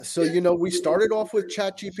So, we started off with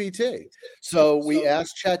ChatGPT. So we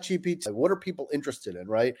asked ChatGPT, what are people interested in,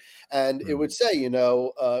 right? And it would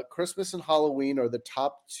Mm. say, Christmas and Halloween are the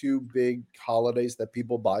top two big holidays that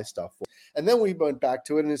people buy stuff for. And then we went back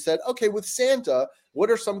to it and it said, okay, with Santa, what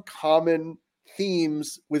are some common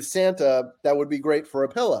themes with Santa that would be great for a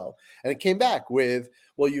pillow? And it came back with,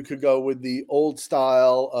 well, you could go with the old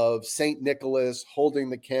style of Saint Nicholas holding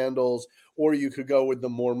the candles, or you could go with the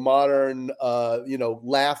more modern,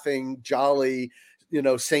 laughing, jolly,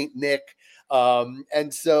 Saint Nick.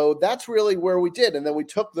 And so that's really where we did. And then we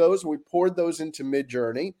took those, we poured those into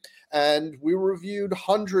Midjourney, and we reviewed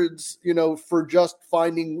hundreds, for just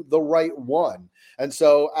finding the right one. And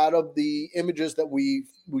so out of the images that we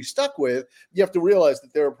stuck with, you have to realize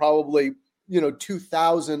that there are probably,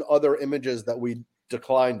 2,000 other images that we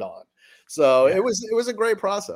declined on. So Yeah. it was a great process.